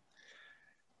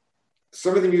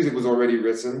some of the music was already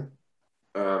written.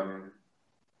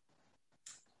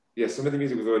 Some of the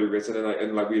music was already written,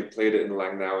 and like we had played it in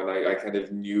Langnau, and I kind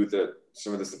of knew that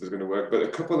some of the stuff was going to work, but a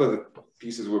couple of the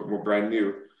pieces were brand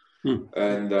new,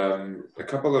 and a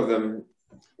couple of them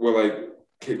were like,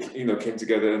 you know, came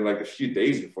together in like a few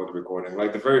days before the recording.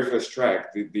 Like the very first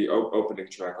track, the opening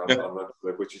track on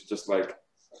Opsvik, which is just like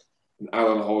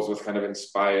Alan Holdsworth kind of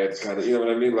inspired, kind of, you know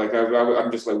what I mean? Like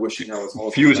I'm just like wishing I was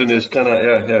Holdsworth. Fusionist kind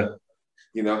of,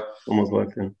 you know, almost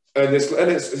like him. And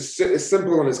it's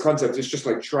simple in its concept. It's just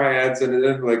like triads, and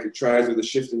then like triads with a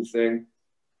shifting thing.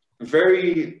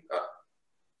 Very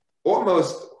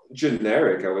almost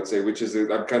generic, I would say, which is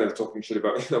I'm kind of talking shit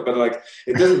about, you know, but like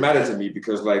it doesn't matter to me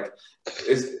because like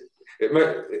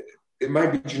it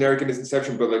might be generic in its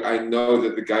inception, but like I know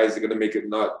that the guys are gonna make it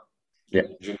not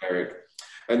generic.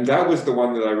 And that was the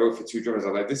one that I wrote for two drummers.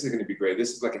 I'm like, this is gonna be great.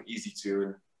 This is like an easy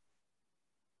tune,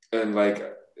 and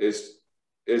like it's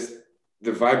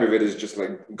the vibe of it is just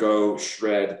like go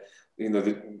shred, you know,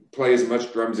 play as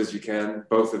much drums as you can,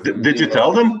 both of them. Did you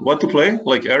tell them what to play,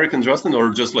 like Eric and Justin, or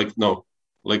just like no?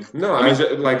 Like no, I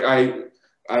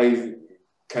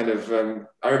kind of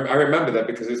I remember that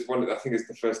because it's I think it's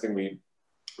the first thing we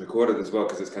recorded as well,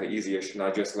 because it's kind of easy-ish, and I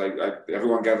just like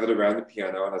everyone gathered around the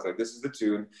piano, and I was like, this is the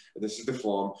tune and this is the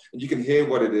form, and you can hear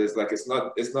what it is. Like it's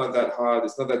not that hard,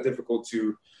 it's not that difficult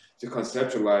to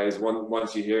conceptualize.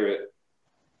 Once you hear it,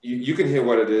 you can hear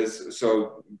what it is,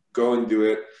 so go and do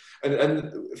it.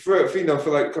 And for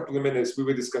like a couple of minutes we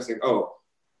were discussing, oh,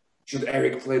 should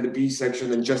Eric play the B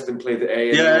section and Justin play the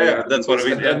A? Yeah, that's what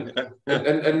I mean.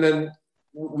 And then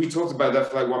we talked about that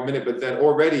for like 1 minute, but then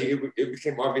already it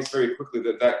became obvious very quickly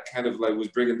that kind of like was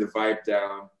bringing the vibe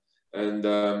down, and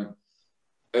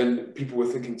people were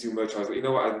thinking too much. I was like, you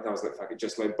know what? I was like, fuck it,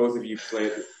 just like both of you play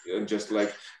it, and just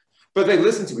like, but they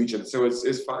listen to each other, so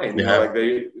it's fine. You know, like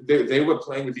they were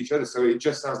playing with each other, so it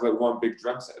just sounds like one big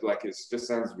drum set. Like it just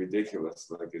sounds ridiculous.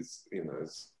 Like it's, you know,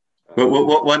 it's. But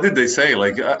what did they say?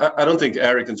 Like I don't think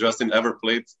Eric and Justin ever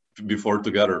played before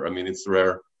together. I mean, it's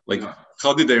rare. Like,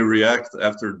 how did they react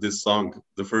after this song,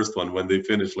 the first one, when they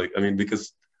finished? Like, I mean,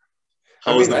 because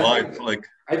how was the vibe? Like,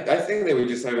 I think they were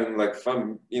just having like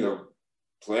fun, you know,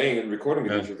 playing and recording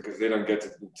with each other, because they don't get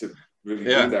to really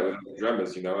do that with the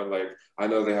drummers, you know. And like, I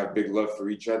know they have big love for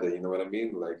each other. You know what I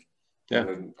mean? Like,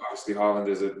 and obviously Harland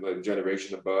is a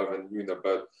generation above, and you know,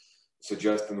 but so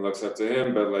Justin looks up to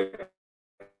him, but like.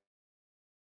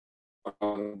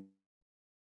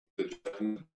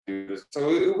 So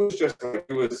it was just like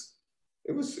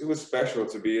it was special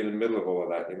to be in the middle of all of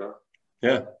that, you know.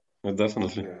 Yeah,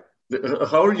 definitely. Yeah.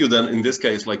 How are you then in this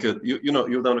case? Like you know,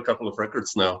 you've done a couple of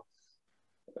records now,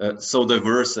 so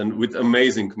diverse and with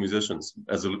amazing musicians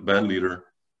as a band leader.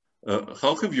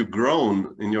 How have you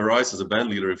grown in your eyes as a band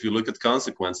leader? If you look at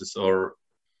Consequences, or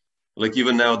like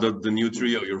even now the new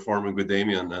trio you're forming with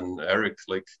Damien and Eric,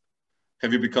 like.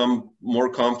 Have you become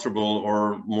more comfortable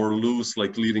or more loose,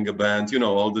 like leading a band? You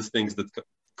know, all these things that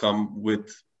come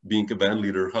with being a band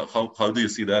leader. How do you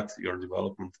see that, your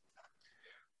development?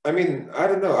 I mean, I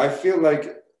don't know. I feel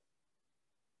like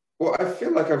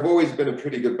I've always been a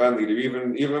pretty good band leader,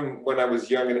 even when I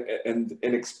was young and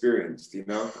inexperienced, you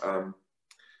know.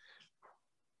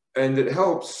 And it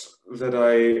helps that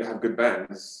I have good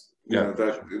bands. You know,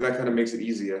 that kind of makes it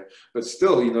easier. But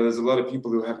still, you know, there's a lot of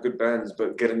people who have good bands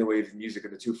but get in the way of the music,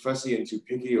 and they're too fussy and too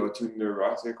picky or too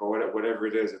neurotic or whatever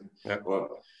it is. And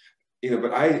well, you know,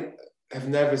 but I have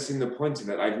never seen the point in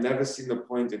that. I've never seen the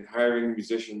point in hiring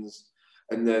musicians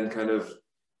and then kind of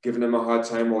giving them a hard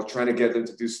time or trying to get them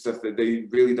to do stuff that they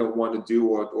really don't want to do,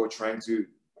 or trying to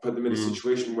put them in a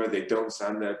situation where they don't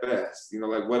sound their best. You know,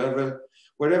 like whatever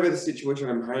the situation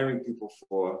I'm hiring people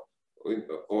for,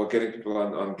 or getting people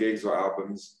on gigs or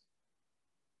albums,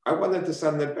 I want them to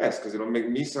sound their best, because it'll make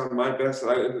me sound my best.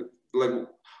 I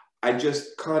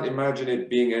just can't imagine it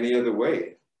being any other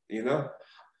way, you know?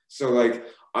 So like,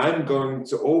 I'm going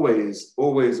to always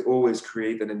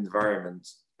create an environment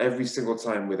every single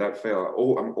time without fail.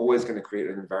 I'm always going to create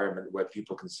an environment where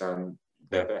people can sound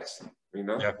their best, you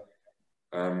know?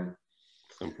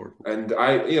 Important. And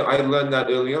I learned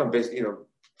that early on, based, you know,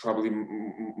 probably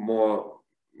more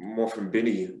from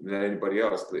Binney than anybody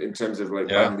else, in terms of like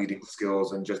band leading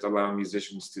skills and just allowing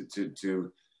musicians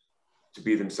to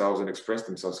be themselves and express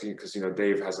themselves. Because, you know,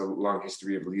 Dave has a long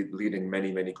history of leading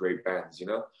many great bands, you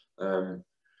know.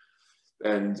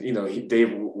 And, you know,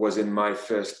 Dave was in my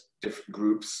first different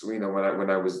groups, you know, when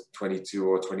I was 22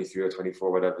 or 23 or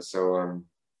 24, whatever. So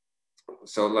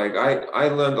like I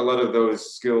learned a lot of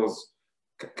those skills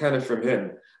kind of from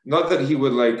him. Not that he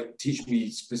would like teach me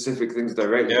specific things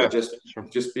directly, but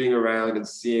just being around and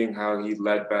seeing how he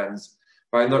led bands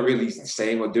by not really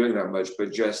saying or doing that much,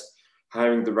 but just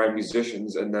hiring the right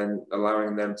musicians and then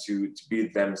allowing them to be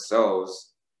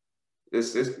themselves.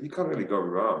 You can't really go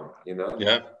wrong, you know?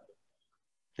 Yeah.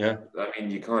 I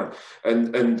mean, you can't.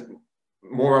 And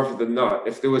more often than not,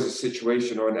 if there was a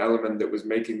situation or an element that was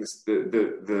making this,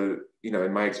 the you know,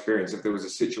 in my experience, if there was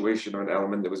a situation or an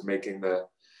element that was making the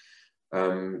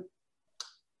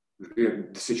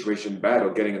situation bad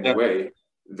or getting in the way,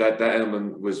 that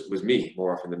element was me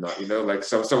more often than not, you know, like,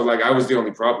 so like I was the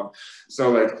only problem.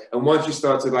 So like, and once you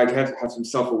start to like have some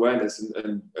self-awareness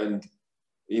and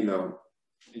you know,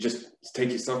 just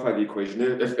take yourself out of the equation.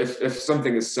 If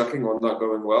something is sucking or not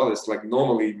going well, it's like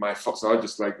normally my thoughts are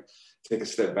just like take a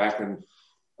step back and,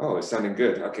 oh, it's sounding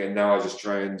good. Okay, now I'll just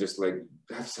try and just like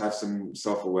have some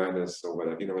self-awareness or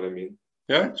whatever, you know what I mean?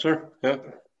 Yeah, sure. Yeah.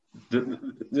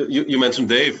 You mentioned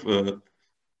Dave.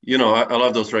 You know, I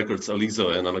love those records,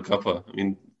 Aliso and Anacapa. I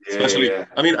mean, especially.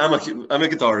 I mean, I'm a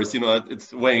guitarist. You know,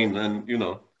 it's Wayne and, you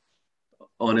know,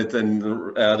 on it,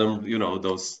 and Adam. You know,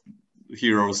 those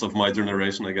heroes of my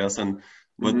generation, I guess. And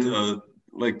but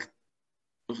like,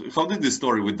 how did this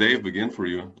story with Dave begin for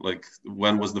you? Like,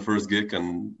 when was the first gig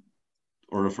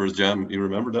or the first jam? You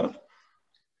remember that?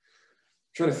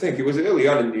 trying to think. It was early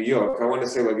on in New York. I want to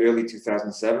say like early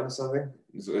 2007 or something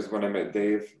is when I met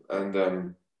Dave.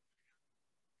 And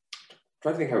trying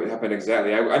to think how it happened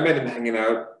exactly. I met him hanging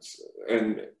out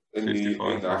in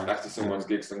after someone's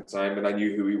gig sometime, and I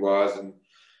knew who he was and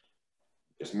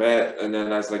just met. And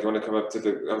then I was like, "You want to come up to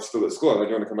the?" I'm still at school. Like,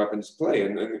 "You want to come up and just play?"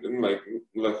 And like,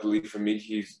 luckily for me,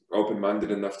 he's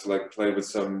open-minded enough to like play with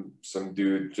some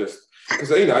dude just because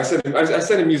I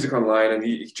sent him music online and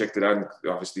he checked it out. And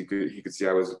obviously, he could see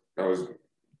I was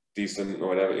decent or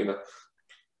whatever,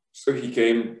 So he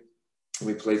came, and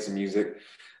we played some music,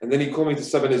 and then he called me to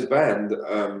sub in his band.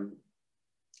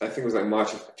 I think it was like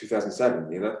March of 2007.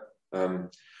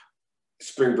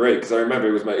 Spring break, because I remember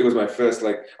it was my first,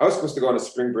 like, I was supposed to go on a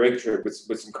spring break trip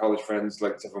with some college friends,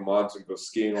 like to Vermont and go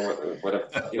skiing or whatever,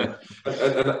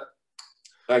 and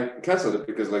I cancelled it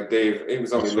because like Dave, it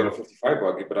was only a little 55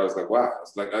 buggy, but I was like, wow,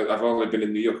 it's like I've only been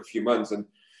in New York a few months, and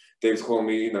Dave's calling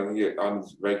me, on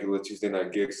his regular Tuesday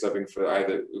night gig subbing for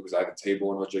either Table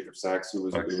or Jacob Sachs, who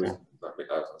was and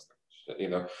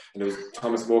it was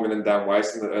Thomas Morgan and Dan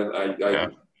Weiss, and I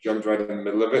jumped right in the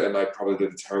middle of it, and I probably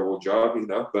did a terrible job,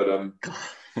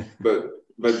 but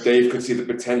Dave could see the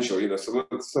potential, so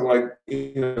like,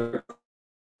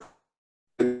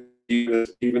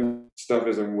 even stuff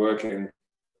isn't working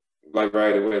like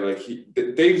right away. Like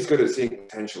Dave's good at seeing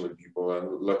potential in people,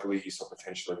 and luckily he saw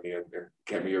potential in me and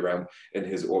kept me around in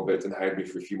his orbit and hired me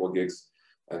for a few more gigs,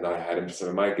 and I had him for some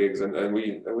of my gigs, and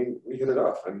we hit it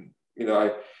off, and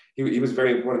he was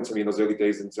very important to me in those early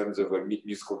days in terms of like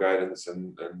musical guidance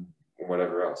and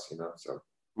whatever else, so.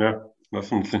 Yeah,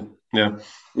 definitely. Yeah.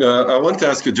 I want to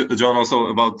ask you, John, also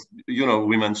about,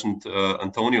 we mentioned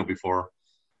Antonio before,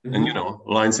 and,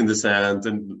 Lines in the Sand,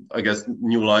 and I guess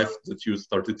New Life that you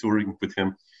started touring with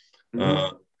him.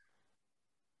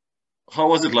 How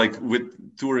was it like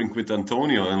with touring with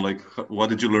Antonio, and like, what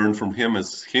did you learn from him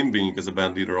being as a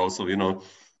band leader also, and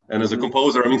as a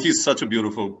composer? I mean, he's such a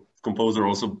beautiful composer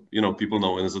also, people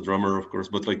know him as a drummer, of course,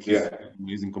 but like, he's an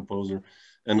amazing composer.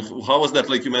 And how was that?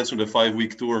 Like you mentioned, a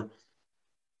 5-week tour.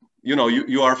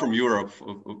 You are from Europe,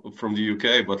 from the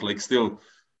UK, but like still,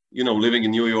 living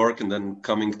in New York and then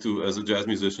coming to as a jazz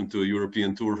musician to a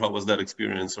European tour. How was that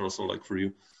experience also like for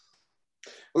you?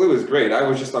 Well, it was great. I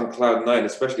was just on cloud 9,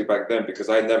 especially back then, because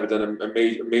I had never done a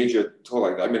major tour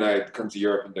like that. I mean, I had come to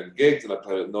Europe and done gigs, and I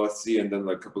played at North Sea and done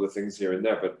like a couple of things here and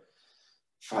there, but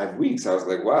 5 weeks, I was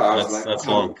like, wow. That's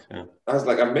long. Yeah. I was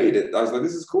like, I made it. I was like,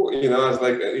 this is cool. I was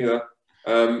like,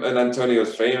 and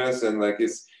Antonio's famous, and like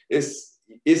it's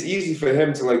easy for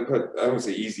him to like put. I won't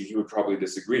say easy. He would probably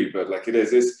disagree, but like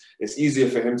it's easier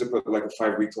for him to put like a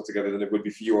 5-week tour together than it would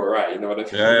be for you or I. You know what I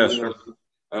mean? Yeah, sure.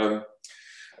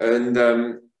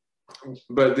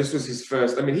 But this was his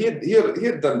first. I mean, he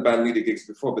had done band leader gigs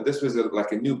before, but this was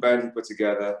like a new band he put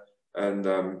together, and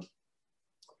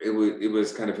it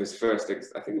was kind of his first. I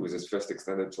think it was his first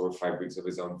extended tour, 5 weeks of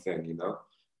his own thing.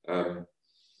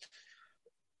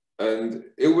 And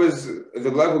it was,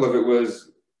 the level of it was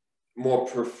more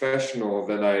professional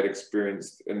than I had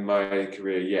experienced in my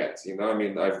career yet. I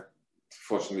mean, I've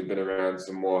fortunately been around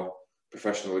some more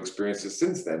professional experiences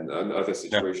since then and other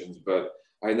situations, but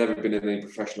I had never been in any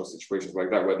professional situations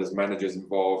like that where there's managers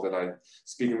involved, and I'm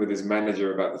speaking with his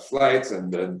manager about the flights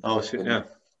and the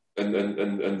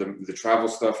travel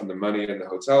stuff and the money and the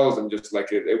hotels, and just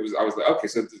like I was like, okay,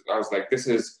 so I was like, this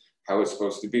is how it's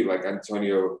supposed to be. Like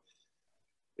Antonio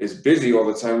is busy all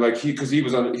the time, like because he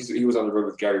was on the road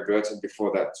with Gary Burton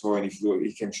before that tour, and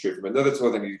he came straight from another tour,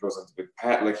 then he goes on to Big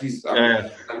Pat, like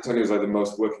Antonio's like the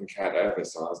most working cat ever.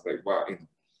 So I was like, wow,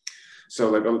 so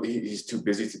like he's too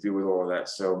busy to deal with all of that.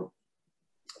 So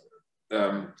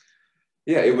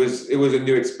it was a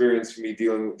new experience for me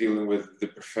dealing with the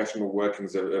professional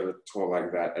workings of a tour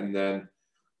like that. And then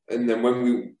when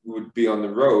we would be on the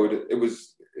road, it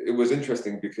was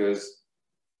interesting because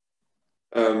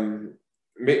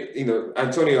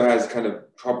Antonio has kind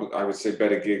of probably, I would say,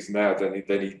 better gigs now than he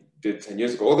did 10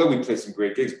 years ago. Although we played some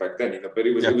great gigs back then, but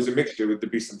it was a mixture.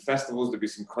 There'd be some festivals, there'd be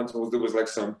some concerts. There was like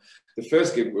the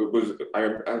first gig was, I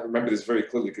remember this very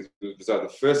clearly because it was the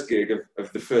first gig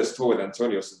of the first tour with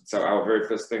Antonio. So our very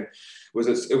first thing was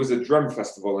it was a drum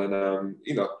festival in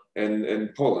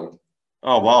Poland.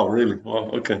 Oh wow, really? Wow,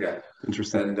 okay. Yeah.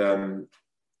 Interesting. And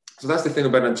so that's the thing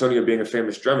about Antonio being a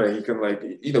famous drummer. He can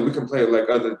we can play like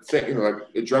other things, like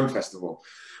a drum festival.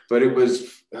 But it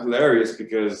was hilarious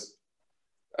because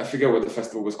I forget what the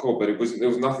festival was called, but it was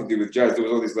nothing to do with jazz. There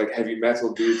was all these like heavy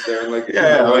metal dudes there, and like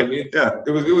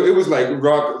it was like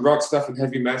rock stuff and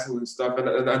heavy metal and stuff.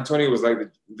 And Antonio was like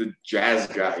the jazz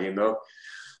guy, and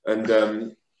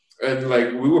and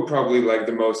like we were probably like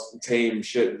the most tame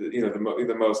shit, you know,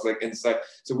 the most like inside.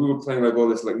 So we were playing like all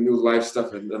this like new life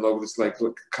stuff and all this like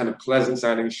kind of pleasant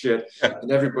sounding shit,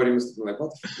 and everybody was like,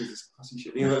 "What the fuck is this pussy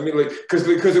shit?" You know what I mean? Like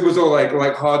because it was all like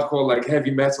hardcore, like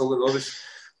heavy metal and all this.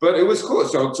 But it was cool.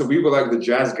 So we were like the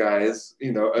jazz guys,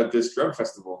 you know, at this drum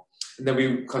festival, and then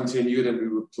we continued and we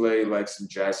would play like some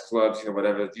jazz clubs, you know,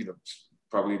 whatever, you know,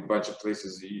 probably a bunch of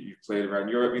places you played around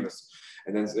Europe, you know.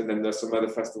 And then there's some other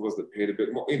festivals that paid a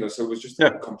bit more, you know. So it was just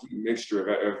a complete mixture of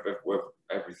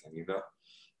everything, you know.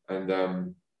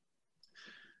 And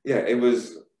yeah, it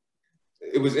was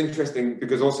interesting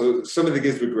because also some of the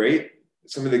gigs were great,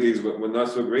 some of the gigs were not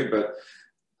so great. But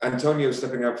Antonio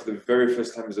stepping out for the very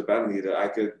first time as a band leader, I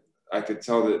could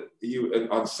tell that he,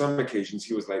 on some occasions,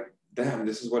 he was like, "Damn,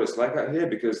 this is what it's like out here,"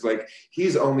 because like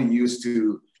he's only used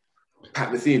to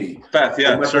Pat Metheny,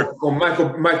 or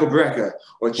Michael Brecker,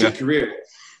 or Chick Corea,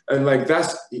 and like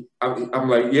I'm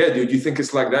like, yeah, dude, you think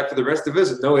it's like that for the rest of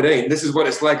us? No, it ain't. This is what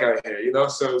it's like out here, you know.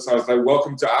 So I was like,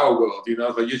 welcome to our world, you know.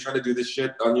 Like you're trying to do this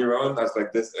shit on your own. I was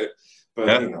like, this,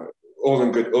 but you know, all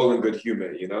in good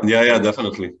humor, you know. Yeah,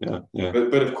 definitely, yeah.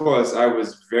 But of course, I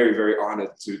was very, very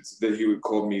honored that he would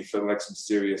call me for like some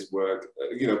serious work,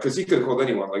 you know, because he could have called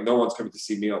anyone. Like no one's coming to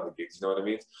see me on the gigs, you know what I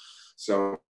mean?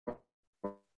 So.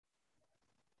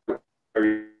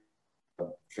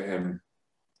 For him,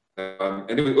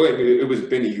 and it was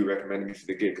Binney who recommended me for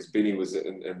the gig because Binney was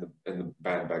in the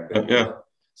band back then. Yeah.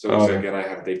 So again, I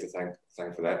have Dave to thank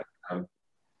for that.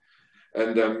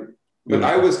 But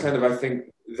I was kind of, I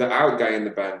think, the out guy in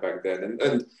the band back then,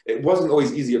 and it wasn't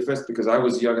always easy at first because I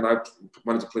was young and I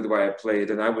wanted to play the way I played,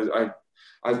 and I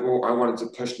wanted to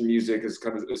push the music as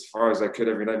far as I could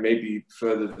every night, maybe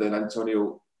further than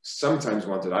Antonio sometimes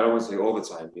wanted. I don't want to say all the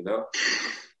time, you know.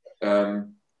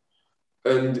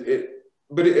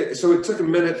 So it took a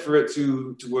minute for it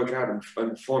to work out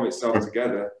and form itself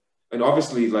together. And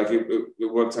obviously, like it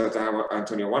worked out to how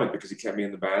Antonio wanted because he kept me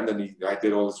in the band and I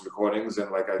did all his recordings and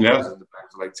like I was in the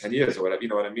band for like 10 years or whatever. You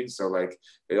know what I mean? So like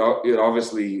it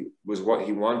obviously was what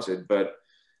he wanted, but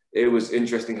it was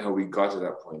interesting how we got to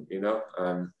that point, you know.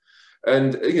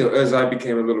 And you know, as I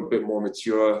became a little bit more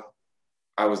mature,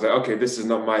 I was like, okay, this is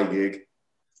not my gig.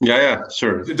 Yeah,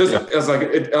 sure. It doesn't. Yeah.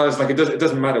 It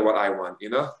doesn't matter what I want, you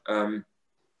know.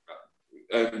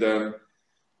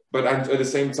 But at the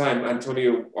same time,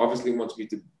 Antonio obviously wants me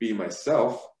to be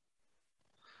myself.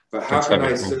 But how can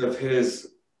I serve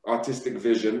his artistic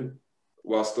vision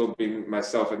while still being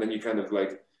myself? And then you kind of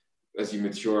like, as you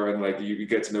mature and like you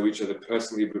get to know each other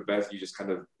personally, but Beth, you just kind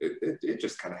of it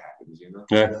just kind of happens, you know.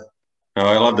 Yeah. Oh,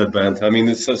 I love that band. I mean,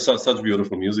 it's such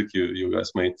beautiful music you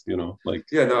guys made, you know, like.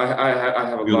 Yeah, no, I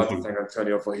have a lot to thank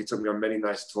Antonio for. He took me on many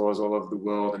nice tours all over the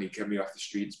world, and he kept me off the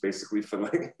streets basically for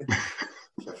like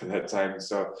for that time.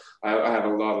 So I have a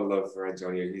lot of love for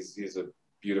Antonio. He's a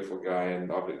beautiful guy and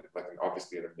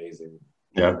obviously an amazing.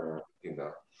 You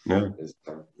know. Yeah. It's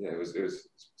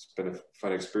been a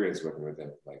fun experience working with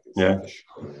him. Like you know? It's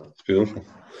beautiful.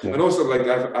 Yeah. And also like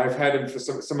I've had him for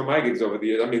some of my gigs over the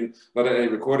years. I mean, not any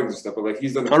recordings and stuff, but like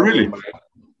he's done.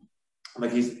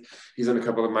 Like he's done a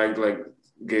couple of my like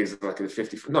gigs like at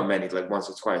 50, not many, like once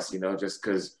or twice, you know, just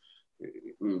because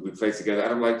we played together.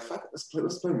 And I'm like, fuck,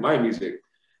 let's play my music.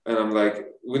 And I'm like,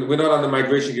 we're not on the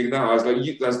migration gig now. I was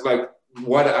like,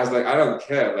 what? I was like, I don't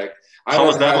care. Like, how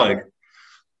was that like?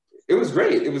 It was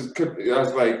great. I was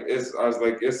like,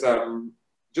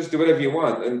 just do whatever you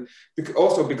want, and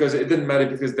also because it didn't matter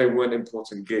because they weren't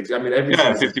important gigs. I mean, every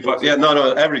 55. Yeah,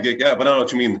 no, every gig. Yeah, but I know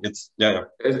what you mean. It's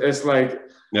It's like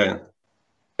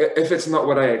if it's not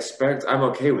what I expect, I'm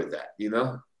okay with that, you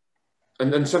know.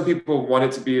 And then some people want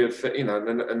it to be a fit, you know,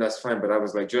 and that's fine. But I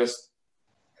was like, just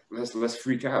let's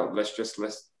freak out.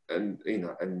 And you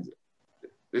know, and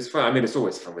it's fun. I mean, it's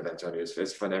always fun with Antonio.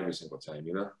 It's fun every single time,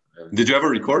 you know. Did you ever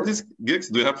record these gigs?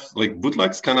 Do you have like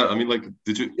bootlegs? Kind of. I mean, like,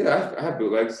 did you? Yeah, I have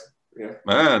bootlegs. Yeah.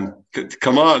 Man,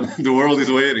 come on, the world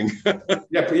is waiting.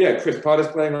 yeah, Chris Potter's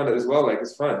playing on it as well. Like,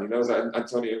 it's fun, you know. It's like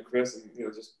Antonio and Chris, and you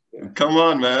know, just. Yeah. Come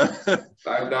on, man.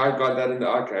 I got that in the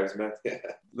archives, man. Yeah.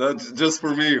 That's just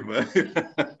for me, man.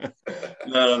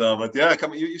 No, but yeah,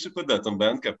 come. You should put that on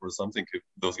Bandcamp or something. If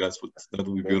those guys would, that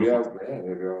would be beautiful.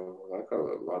 Maybe I've got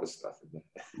a lot of stuff in there.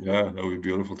 Yeah, that would be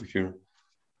beautiful to hear.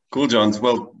 Cool, John.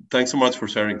 Well, thanks so much for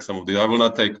sharing some of these. I will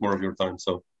not take more of your time.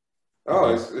 So.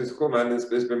 Oh, it's cool, man. It's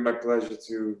been my pleasure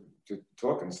to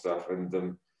talk and stuff.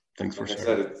 And thanks for sharing.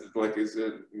 sharing. I said, it's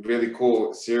a really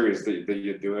cool series that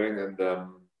you're doing, and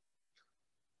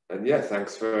yeah,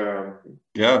 thanks for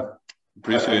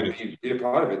appreciate it. Be a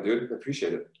part of it, dude.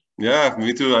 Appreciate it. Yeah,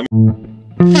 me too.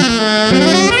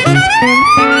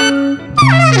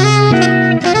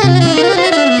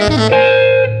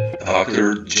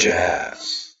 Dr.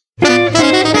 Jazz.